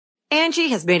Angie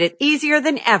has made it easier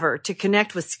than ever to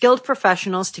connect with skilled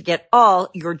professionals to get all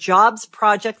your jobs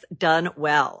projects done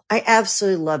well. I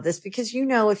absolutely love this because,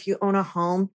 if you own a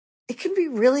home, it can be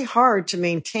really hard to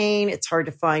maintain. It's hard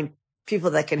to find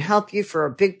people that can help you for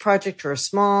a big project or a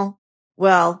small.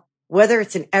 Well, whether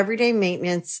it's in everyday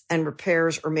maintenance and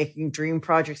repairs or making dream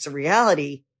projects a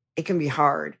reality, it can be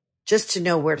hard just to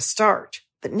know where to start.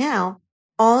 But now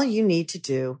all you need to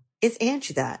do is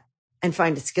Angie that and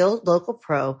find a skilled local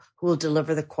pro who will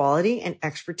deliver the quality and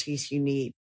expertise you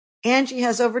need. Angie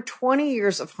has over 20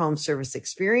 years of home service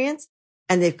experience,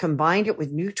 and they've combined it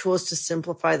with new tools to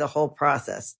simplify the whole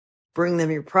process. Bring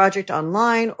them your project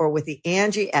online or with the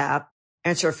Angie app,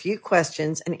 answer a few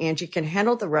questions, and Angie can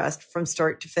handle the rest from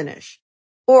start to finish.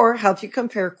 Or help you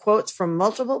compare quotes from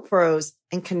multiple pros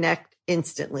and connect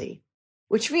instantly,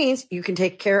 which means you can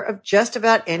take care of just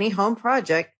about any home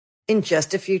project in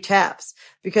just a few taps.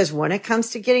 Because when it comes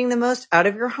to getting the most out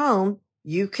of your home,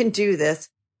 you can do this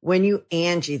when you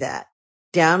Angie that.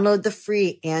 Download the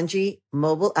free Angie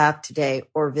mobile app today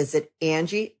or visit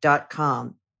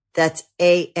Angie.com. That's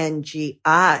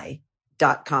ANGI.com.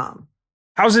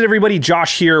 How's it, everybody?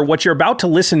 Josh here. What you're about to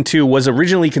listen to was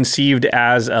originally conceived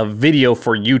as a video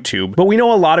for YouTube, but we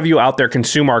know a lot of you out there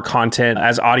consume our content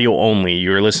as audio only.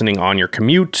 You're listening on your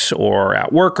commute or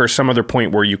at work or some other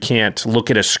point where you can't look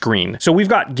at a screen. So we've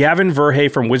got Gavin Verhey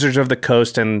from Wizards of the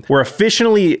Coast, and we're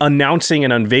officially announcing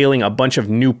and unveiling a bunch of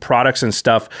new products and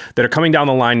stuff that are coming down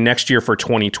the line next year for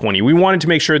 2020. We wanted to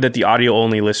make sure that the audio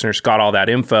only listeners got all that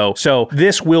info. So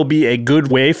this will be a good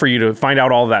way for you to find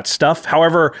out all that stuff.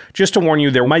 However, just to warn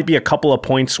you, there might be a couple of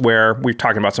points where we're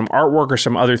talking about some artwork or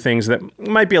some other things that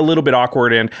might be a little bit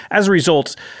awkward. And as a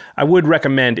result, I would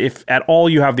recommend, if at all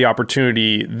you have the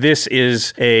opportunity, this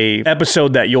is a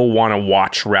episode that you'll want to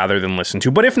watch rather than listen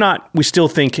to. But if not, we still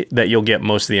think that you'll get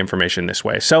most of the information this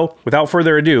way. So without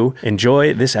further ado,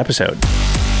 enjoy this episode.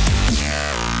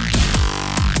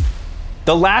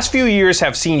 The last few years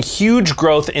have seen huge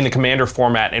growth in the Commander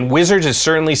format, and Wizards is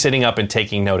certainly sitting up and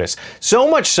taking notice. So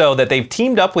much so that they've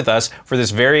teamed up with us for this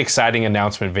very exciting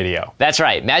announcement video. That's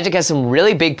right, Magic has some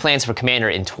really big plans for Commander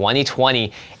in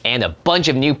 2020 and a bunch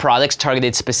of new products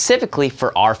targeted specifically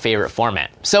for our favorite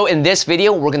format. So in this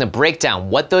video, we're gonna break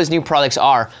down what those new products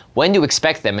are, when to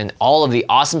expect them, and all of the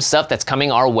awesome stuff that's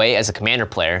coming our way as a Commander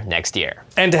player next year.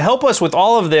 And to help us with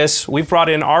all of this, we've brought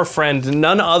in our friend,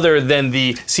 none other than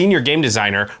the senior game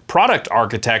designer, product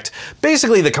architect,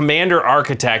 basically the Commander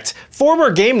architect,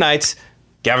 former Game Knights,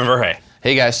 Gavin Verhey.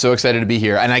 Hey guys, so excited to be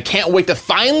here, and I can't wait to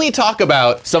finally talk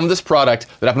about some of this product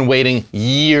that I've been waiting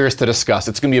years to discuss.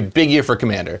 It's gonna be a big year for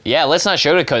Commander. Yeah, let's not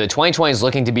sugarcoat it. 2020 is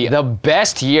looking to be the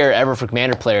best year ever for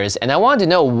Commander players, and I wanted to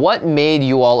know what made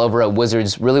you all over at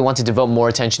Wizards really want to devote more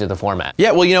attention to the format. Yeah,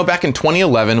 well, back in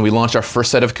 2011, we launched our first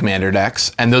set of Commander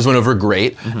decks, and those went over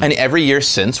great, and every year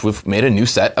since, we've made a new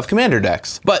set of Commander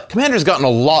decks. But Commander's gotten a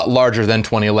lot larger than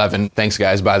 2011. Thanks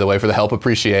guys, by the way, for the help,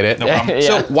 appreciate it. No problem. Yeah.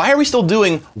 So why are we still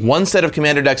doing one set of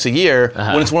Commander decks a year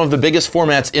when it's one of the biggest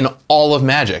formats in all of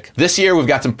Magic? This year we've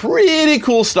got some pretty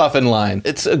cool stuff in line.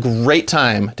 It's a great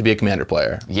time to be a Commander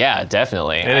player. Yeah,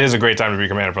 definitely. It is a great time to be a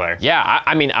Commander player. Yeah,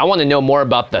 I mean, I want to know more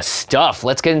about the stuff.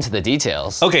 Let's get into the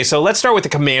details. Okay, so let's start with the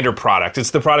Commander product.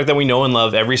 It's the product that we know and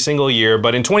love every single year,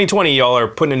 but in 2020, y'all are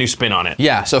putting a new spin on it.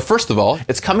 Yeah, so first of all,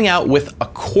 it's coming out with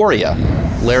Ikoria,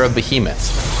 Lair of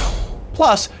Behemoths.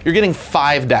 Plus, you're getting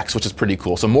 5 decks, which is pretty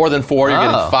cool. So more than 4, you're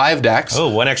getting 5 decks. Oh,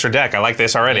 one extra deck. I like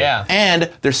this already. Yeah. And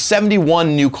there's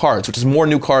 71 new cards, which is more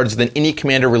new cards than any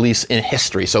Commander release in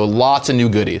history. So lots of new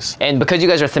goodies. And because you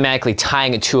guys are thematically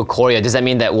tying it to Ikoria, does that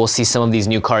mean that we'll see some of these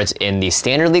new cards in the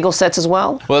standard legal sets as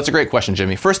well? Well, that's a great question,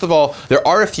 Jimmy. First of all, there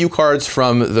are a few cards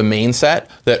from the main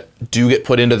set that do get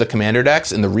put into the Commander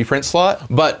decks in the reprint slot,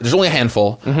 but there's only a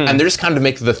handful, and they're just kind of to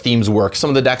make the themes work.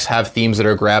 Some of the decks have themes that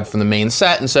are grabbed from the main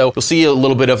set, and so you'll see a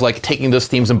little bit of like taking those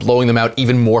themes and blowing them out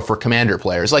even more for Commander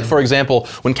players. Like for example,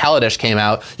 when Kaladesh came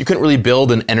out, you couldn't really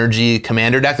build an energy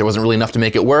Commander deck. There wasn't really enough to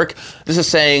make it work. This is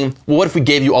saying, well, what if we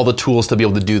gave you all the tools to be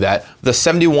able to do that? The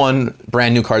 71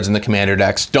 brand new cards in the Commander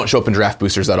decks don't show up in draft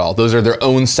boosters at all. Those are their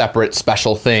own separate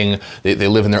special thing. They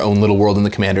live in their own little world in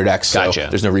the Commander decks, so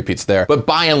there's no repeats there. But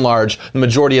by and large, the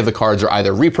majority of the cards are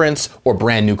either reprints or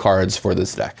brand new cards for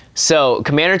this deck. So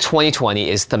Commander 2020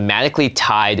 is thematically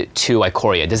tied to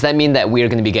Ikoria. Does that mean that we are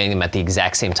going to be getting them at the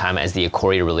exact same time as the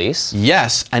Ikoria release?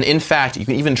 Yes, and in fact, you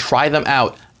can even try them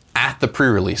out at the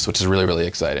pre-release, which is really, really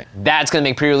exciting. That's going to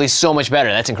make pre-release so much better.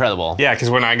 That's incredible. Yeah, because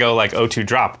when I go like O2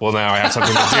 drop, well, now I have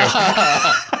something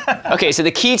to do. Okay, so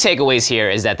the key takeaways here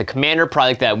is that the Commander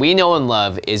product that we know and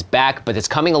love is back, but it's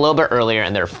coming a little bit earlier,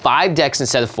 and there are 5 decks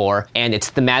instead of 4, and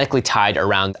it's thematically tied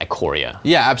around Ikoria.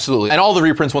 Yeah, absolutely. And all the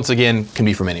reprints, once again, can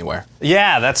be from anywhere.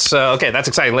 Yeah, that's okay. That's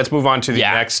exciting. Let's move on to the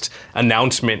next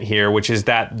announcement here, which is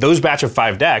that those batch of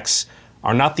 5 decks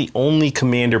are not the only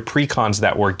Commander precons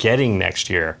that we're getting next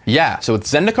year. Yeah, so with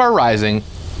Zendikar Rising,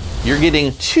 you're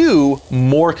getting 2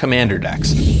 more Commander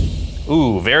decks.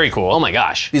 Ooh, very cool. Oh my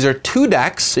gosh. These are 2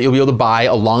 decks that you'll be able to buy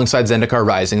alongside Zendikar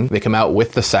Rising. They come out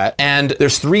with the set. And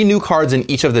there's 3 new cards in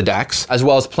each of the decks, as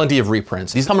well as plenty of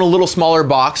reprints. These come in a little smaller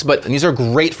box, but these are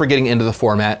great for getting into the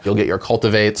format. You'll get your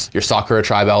Cultivates, your Sakura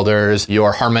Tribe Elders,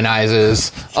 your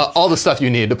Harmonizes, all the stuff you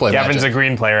need to play Gavin's Magic. a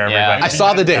green player, everybody. Yeah. I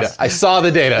saw the data. I saw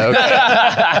the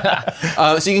data.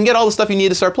 Okay. So you can get all the stuff you need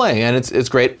to start playing, and it's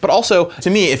great. But also, to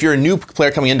me, if you're a new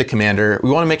player coming into Commander, we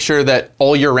want to make sure that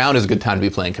all year round is a good time to be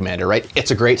playing Commander, right?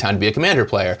 It's a great time to be a Commander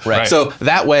player. Right. So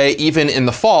that way, even in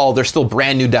the fall, there's still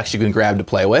brand new decks you can grab to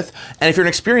play with. And if you're an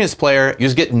experienced player, you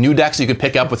just get new decks you can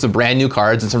pick up with some brand new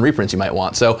cards and some reprints you might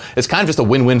want. So it's kind of just a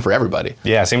win-win for everybody.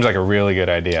 Yeah, seems like a really good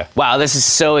idea. Wow, this is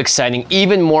so exciting.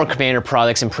 Even more Commander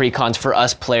products and precons for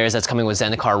us players that's coming with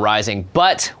Zendikar Rising.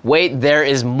 But wait, there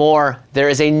is more. There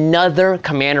is another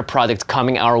Commander product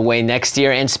coming our way next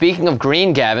year. And speaking of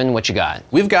green, Gavin, what you got?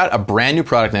 We've got a brand new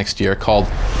product next year called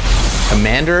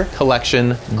Commander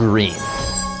Collection Green.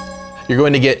 You're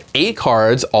going to get 8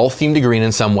 cards, all themed to green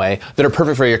in some way, that are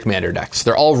perfect for your Commander decks.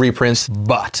 They're all reprints,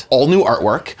 but all new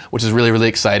artwork, which is really, really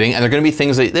exciting. And they're going to be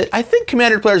things that I think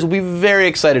Commander players will be very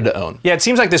excited to own. Yeah, it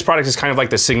seems like this product is kind of like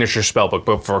the signature spellbook,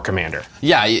 but for Commander.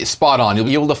 Yeah, spot on. You'll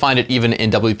be able to find it even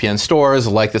in WPN stores,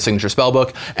 like the signature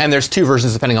spellbook. And there's 2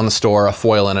 versions depending on the store, a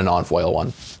foil and a non-foil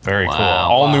one. Very cool.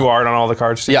 All new art on all the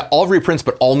cards too? Yeah, all reprints,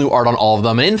 but all new art on all of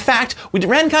them. And in fact, we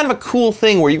ran kind of a cool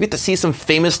thing where you get to see some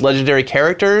famous legendary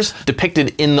characters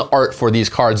depicted in the art for these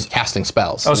cards casting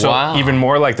spells. Oh, so even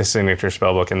more like the signature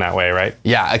spellbook in that way, right?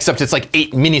 Yeah, except it's like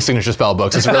 8 mini signature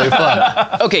spellbooks. It's really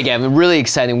fun. Okay, Gavin, really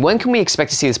exciting. When can we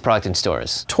expect to see this product in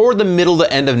stores? Toward the middle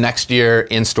to end of next year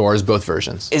in stores, both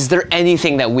versions. Is there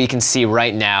anything that we can see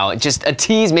right now? Just a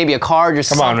tease, maybe a card or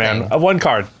something? Come on, man. One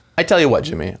card. I tell you what,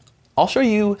 Jimmy. I'll show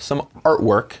you some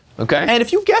artwork. Okay. And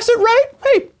if you guess it right,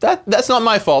 hey, that's not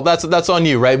my fault. That's on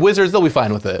you, right? Wizards, they'll be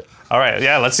fine with it. All right,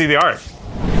 yeah, let's see the art.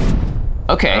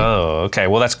 Okay. Oh, okay.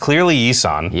 Well, that's clearly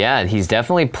Yisan. Yeah, he's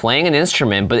definitely playing an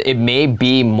instrument, but it may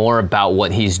be more about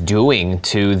what he's doing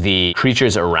to the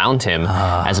creatures around him,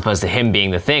 as opposed to him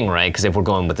being the thing, right? Because if we're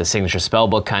going with the signature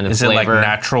spellbook kind of Is flavor. it like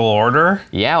natural order?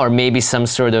 Yeah, or maybe some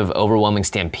sort of overwhelming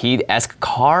stampede-esque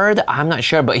card. I'm not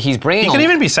sure, but he's bringing. He could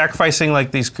even be sacrificing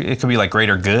like these. It could be like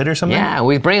greater good or something. Yeah,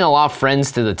 we bring a lot of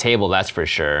friends to the table. That's for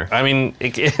sure. I mean,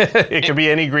 it could be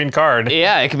any green card.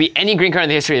 Yeah, it could be any green card in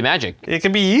the history of Magic. It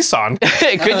could be Yisan.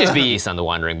 It could just be Yisan the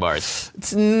Wandering Bards.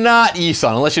 It's not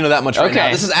Yisan, unless you know that much right now.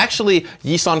 This is actually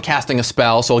Yisan casting a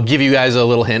spell, so I'll give you guys a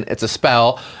little hint. It's a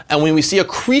spell, and when we see a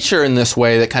creature in this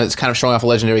way that it's kind of showing off a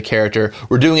legendary character,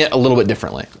 we're doing it a little bit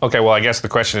differently. Okay, well, I guess the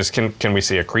question is, can we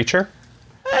see a creature?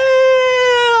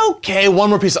 Okay, one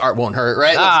more piece of art won't hurt,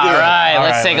 right? All right,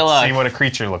 let's take a look. See what a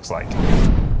creature looks like.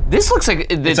 This looks like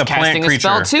it's a casting plant a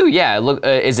spell creature. too. Yeah, look,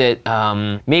 is it?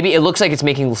 Maybe it looks like it's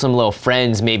making some little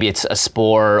friends. Maybe it's a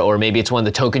spore, or maybe it's one of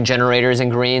the token generators in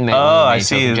green. Maybe one of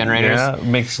the main token generators. Yeah,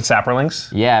 making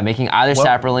saprolings. Yeah, making either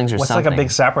saprolings or what's something. like a big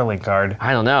saproling card?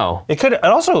 I don't know. It could.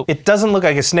 It doesn't look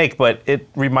like a snake, but it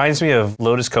reminds me of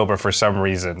Lotus Cobra for some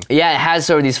reason. Yeah, it has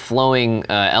sort of these flowing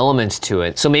elements to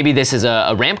it. So maybe this is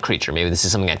a ramp creature. Maybe this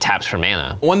is something that taps for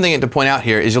mana. One thing to point out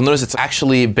here is you'll notice it's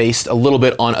actually based a little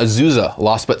bit on Azusa,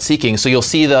 Lost But Seeking. So you'll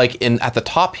see at the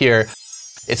top here,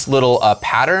 its little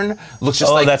pattern looks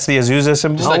just like that's the Azusa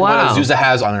symbol. just like what Azusa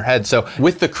has on her head. So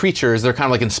with the creatures, they're kind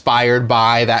of like inspired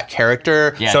by that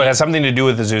character. Yeah. So it has something to do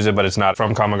with Azusa, but it's not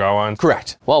from Kamigawa.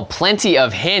 Correct. Well, plenty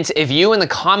of hints. If you in the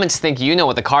comments think you know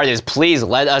what the card is, please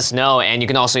let us know. And you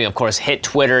can also, of course, hit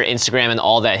Twitter, Instagram, and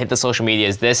all that. Hit the social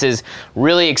medias. This is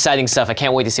really exciting stuff. I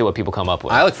can't wait to see what people come up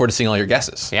with. I look forward to seeing all your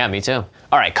guesses. Yeah, me too.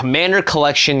 All right, Commander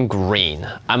Collection Green.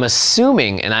 I'm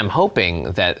assuming and I'm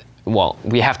hoping that, well,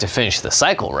 we have to finish the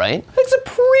cycle, right? It's a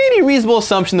pretty reasonable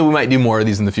assumption that we might do more of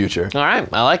these in the future. All right,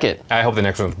 I like it. I hope the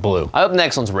next one's blue. I hope the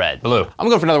next one's red. Blue. I'm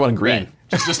going for another one in green.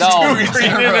 Red. Just Oh, two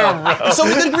green in a row. There's so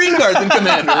many good green cards in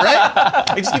Commander, right?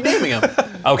 I just keep naming them.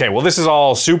 Okay, well, this is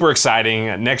all super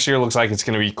exciting. Next year looks like it's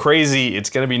going to be crazy. It's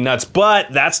going to be nuts.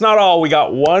 But that's not all. We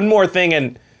got one more thing,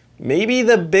 and maybe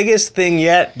the biggest thing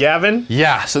yet, Gavin.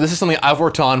 Yeah, so this is something I've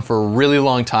worked on for a really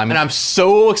long time, and I'm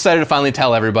so excited to finally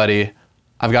tell everybody.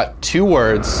 I've got 2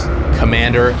 words,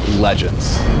 Commander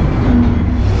Legends.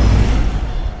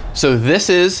 So this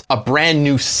is a brand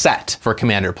new set for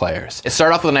Commander players. It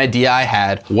started off with an idea I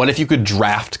had, what if you could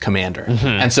draft Commander?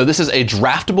 And so this is a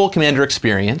draftable Commander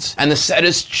experience, and the set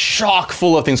is chock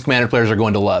full of things Commander players are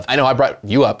going to love. I know I brought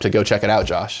you up to go check it out,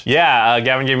 Josh. Yeah,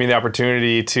 Gavin gave me the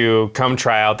opportunity to come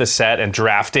try out this set and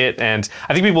draft it, and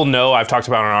I think people know I've talked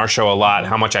about on our show a lot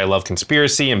how much I love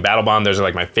Conspiracy and Battlebond. Those are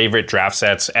like my favorite draft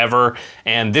sets ever,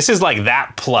 and this is like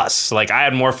that plus. Like I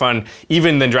had more fun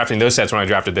even than drafting those sets when I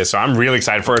drafted this, so I'm really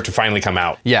excited for it to finally come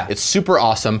out. Yeah, it's super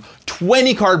awesome.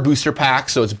 20 card booster pack,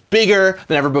 so it's bigger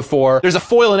than ever before. There's a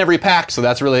foil in every pack, so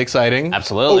that's really exciting.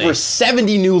 Absolutely. Over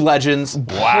 70 new legends.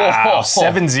 Wow,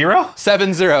 7-0?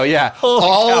 7-0, yeah.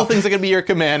 All the things that can be your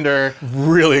commander.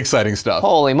 Really exciting stuff.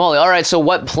 Holy moly. All right, so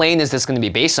what plane is this going to be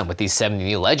based on with these 70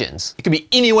 new legends? It can be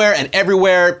anywhere and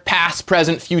everywhere, past,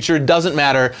 present, future, doesn't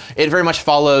matter. It very much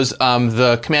follows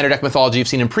the Commander deck mythology you've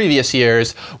seen in previous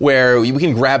years, where we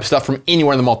can grab stuff from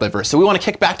anywhere in the multiverse. So we want to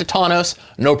kick back to Thanos,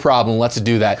 no problem, let's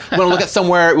do that. We want to look at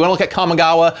somewhere, we want to look at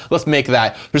Kamigawa, let's make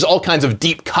that. There's all kinds of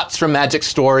deep cuts from Magic's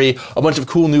story, a bunch of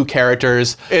cool new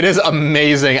characters. It is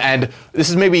amazing, and this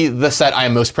is maybe the set I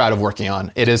am most proud of working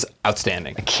on. It is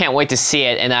outstanding. Can't wait to see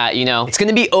it, and you know, it's going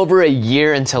to be over a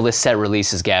year until this set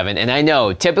releases, Gavin, and I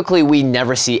know, typically we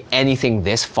never see anything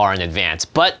this far in advance,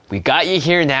 but we got you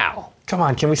here now. Come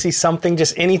on, can we see something,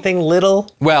 just anything little?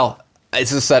 Well,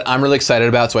 it's a set I'm really excited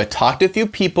about, so I talked to a few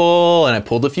people and I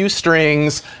pulled a few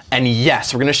strings, and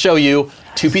yes, we're gonna show you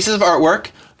 2 pieces of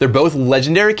artwork. They're both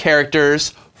legendary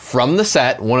characters from the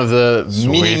set, one of the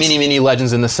mini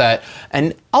legends in the set,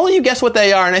 and I'll let you guess what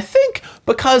they are, and I think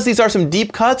because these are some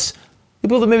deep cuts, you'll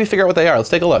be able to maybe figure out what they are. Let's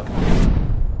take a look.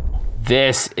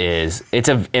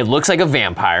 It looks like a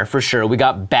vampire for sure. We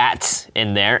got bats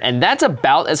in there, and that's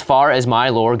about as far as my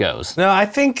lore goes. No, I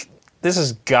think this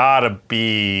has gotta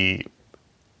be,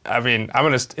 I mean,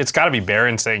 it's gotta be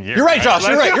Baron Sengir. You're right, Josh,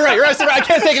 you're right. I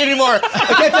can't take it anymore.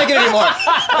 Okay?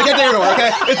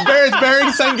 It's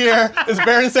Baron Sengir. It's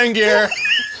Baron Sengir.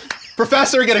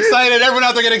 Professor, get excited. Everyone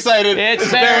out there get excited.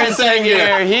 It's Baron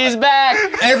Sengir. He's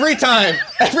back. Every time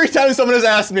someone has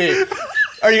asked me,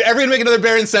 are you ever gonna make another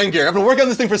Baron Sengir? I've been working on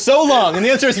this thing for so long, and the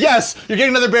answer is yes, you're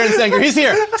getting another Baron Sengir. He's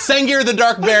here. Sengir the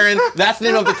Dark Baron. That's the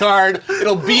name of the card.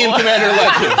 It'll be in Commander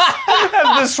Legends.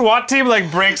 The SWAT team like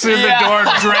breaks in the door,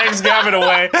 drags Gavin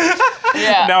away.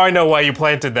 Yeah. Now I know why you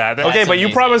planted that. Okay, but amazing.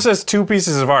 you promised us 2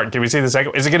 pieces of art. Can we see the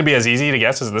second? Is it gonna be as easy to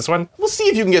guess as this one? We'll see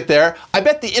if you can get there. I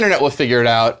bet the internet will figure it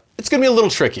out. It's gonna be a little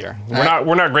trickier.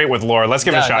 We're not great with lore. Let's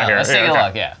give it a shot here. Let's take a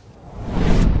look, yeah.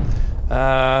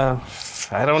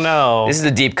 I don't know. This is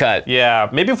the deep cut. Yeah,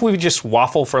 maybe if we just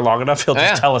waffle for long enough, he'll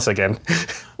just tell us again.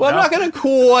 Well, I'm not gonna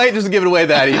quite just give it away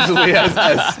that easily as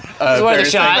worth a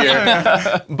shot.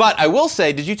 Sengir. But I will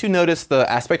say, did you 2 notice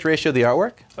the aspect ratio of the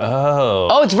artwork?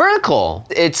 Oh, it's vertical.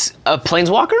 It's a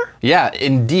planeswalker? Yeah,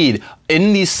 indeed.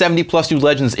 In these 70 plus new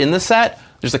legends in the set,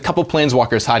 there's a couple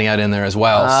planeswalkers hiding out in there as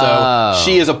well. So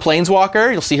she is a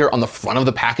planeswalker. You'll see her on the front of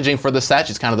the packaging for the set.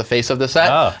 She's kind of the face of the set.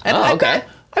 Okay.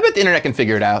 I bet the internet can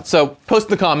figure it out. So post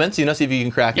in the comments, see if you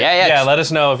can crack it. Yeah, let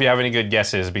us know if you have any good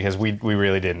guesses, because we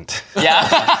really didn't. Yeah.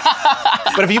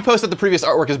 But if you posted the previous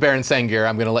artwork as Baron Sengir,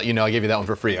 I'm gonna let you know I gave you that one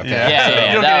for free, okay? Yeah. You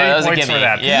don't get That any was a points gimme. for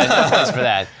that. Yeah, no points for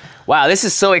that. Wow, this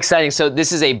is so exciting. So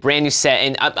this is a brand new set,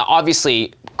 and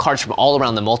obviously cards from all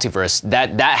around the multiverse.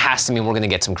 That has to mean we're gonna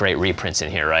get some great reprints in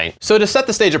here, right? So to set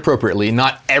the stage appropriately,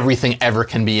 not everything ever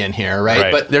can be in here, right?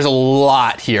 But there's a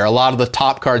lot here. A lot of the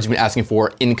top cards you've been asking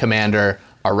for in Commander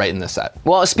are right in this set.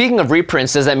 Well, speaking of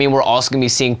reprints, does that mean we're also going to be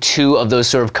seeing 2 of those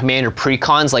sort of Commander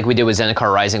pre-cons like we did with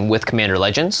Zendikar Rising with Commander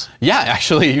Legends? Yeah,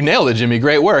 actually, you nailed it, Jimmy.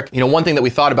 Great work. You know, one thing that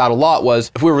we thought about a lot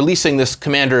was if we were releasing this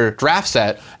Commander draft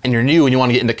set and you're new and you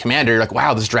want to get into Commander, you're like,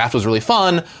 wow, this draft was really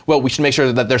fun. Well, we should make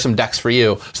sure that there's some decks for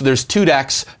you. So there's 2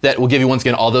 decks that will give you, once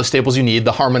again, all those staples you need,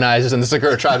 the Harmonizers and the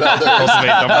Sakura Tribe of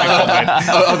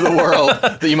the world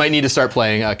that you might need to start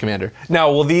playing Commander.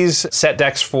 Now, will these set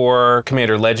decks for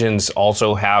Commander Legends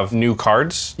also have new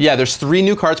cards? Yeah, there's 3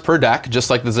 new cards per deck, just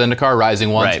like the Zendikar Rising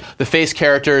ones. Right. The face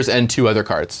characters and 2 other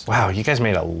cards. Wow, you guys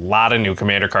made a lot of new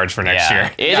Commander cards for next year.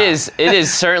 It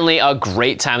is certainly a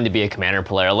great time to be a Commander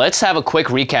player. Let's have a quick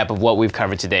recap of what we've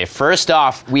covered today. First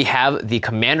off, we have the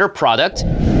Commander product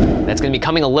That's going to be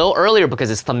coming a little earlier because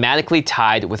it's thematically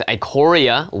tied with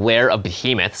Ikoria, Lair of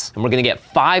Behemoths, and we're going to get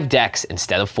 5 decks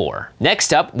instead of 4.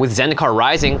 Next up, with Zendikar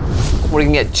Rising, we're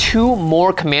going to get 2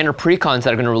 more Commander precons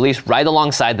that are going to release right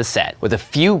alongside the set, with a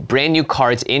few brand new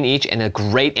cards in each and a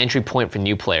great entry point for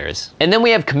new players. And then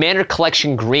we have Commander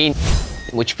Collection Green,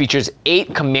 which features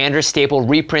 8 Commander staple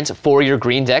reprints for your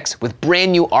green decks with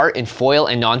brand new art in foil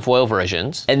and non-foil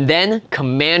versions. And then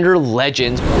Commander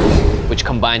Legends, which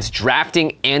combines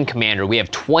drafting and Commander. We have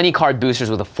 20 card boosters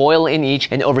with a foil in each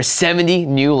and over 70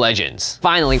 new Legends.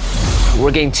 Finally,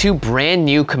 we're getting 2 brand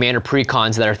new Commander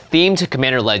precons that are themed to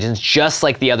Commander Legends, just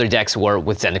like the other decks were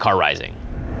with Zendikar Rising.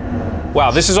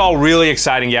 Wow, this is all really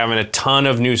exciting, Gavin. A ton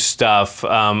of new stuff.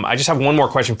 I just have one more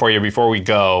question for you before we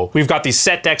go. We've got these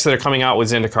set decks that are coming out with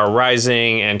Zendikar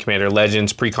Rising and Commander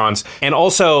Legends precons, and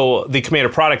also the Commander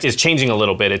product is changing a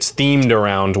little bit. It's themed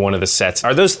around one of the sets.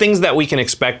 Are those things that we can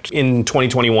expect in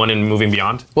 2021 and moving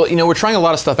beyond? Well, we're trying a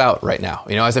lot of stuff out right now.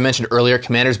 As I mentioned earlier,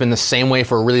 Commander's been the same way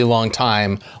for a really long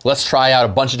time. Let's try out a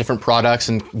bunch of different products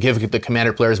and give the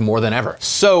Commander players more than ever.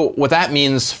 So what that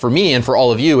means for me and for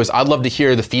all of you is I'd love to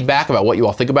hear the feedback about what you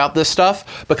all think about this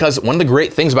stuff, because one of the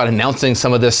great things about announcing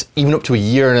some of this even up to a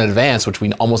year in advance, which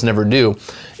we almost never do,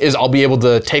 is I'll be able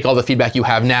to take all the feedback you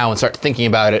have now and start thinking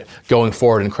about it going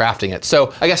forward and crafting it.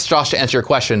 So I guess, Josh, to answer your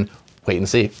question, wait and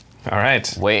see. All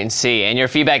right. Wait and see. And your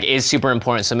feedback is super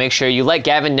important, so make sure you let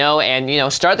Gavin know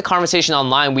and, start the conversation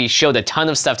online. We showed a ton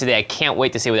of stuff today. I can't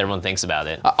wait to see what everyone thinks about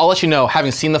it. I'll let you know,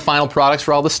 having seen the final products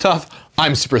for all this stuff,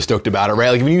 I'm super stoked about it, right?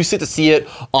 Like when you sit to see it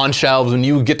on shelves, when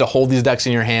you get to hold these decks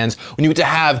in your hands, when you get to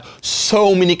have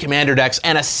so many Commander decks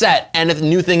and a set and a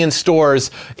new thing in stores,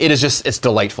 it's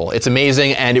delightful. It's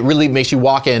amazing, and it really makes you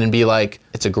walk in and be like,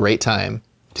 it's a great time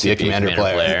to be a Commander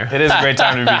player. It is a great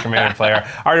time to be a Commander player.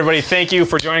 All right, everybody, thank you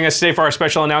for joining us today for our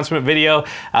special announcement video.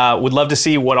 Would love to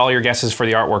see what all your guesses for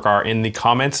the artwork are in the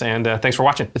comments, and thanks for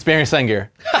watching. It's Barry Sengir.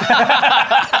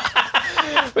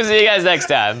 We'll see you guys next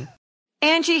time.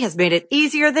 Angie has made it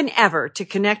easier than ever to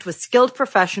connect with skilled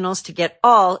professionals to get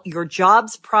all your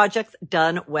jobs projects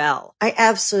done well. I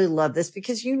absolutely love this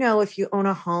because, if you own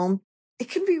a home, it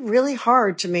can be really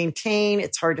hard to maintain.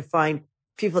 It's hard to find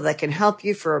people that can help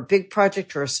you for a big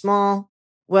project or a small.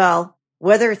 Well,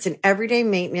 whether it's in everyday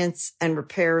maintenance and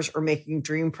repairs or making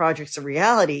dream projects a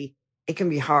reality, it can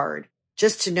be hard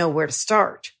just to know where to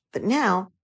start. But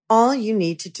now all you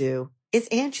need to do is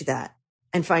Angie that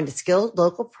and find a skilled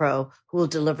local pro who will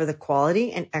deliver the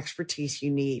quality and expertise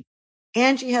you need.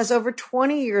 Angie has over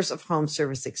 20 years of home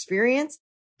service experience,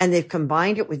 and they've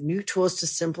combined it with new tools to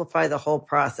simplify the whole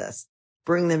process.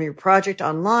 Bring them your project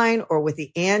online or with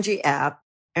the Angie app,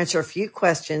 answer a few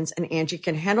questions, and Angie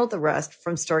can handle the rest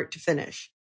from start to finish.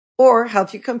 Or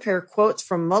help you compare quotes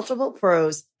from multiple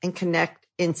pros and connect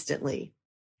instantly,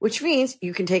 which means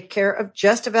you can take care of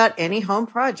just about any home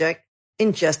project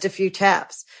in just a few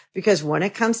taps. Because when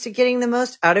it comes to getting the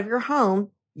most out of your home,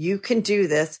 you can do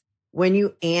this when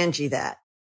you Angie that.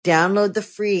 Download the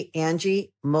free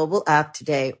Angie mobile app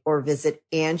today or visit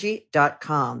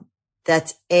Angie.com.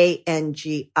 That's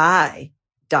ANGI.com.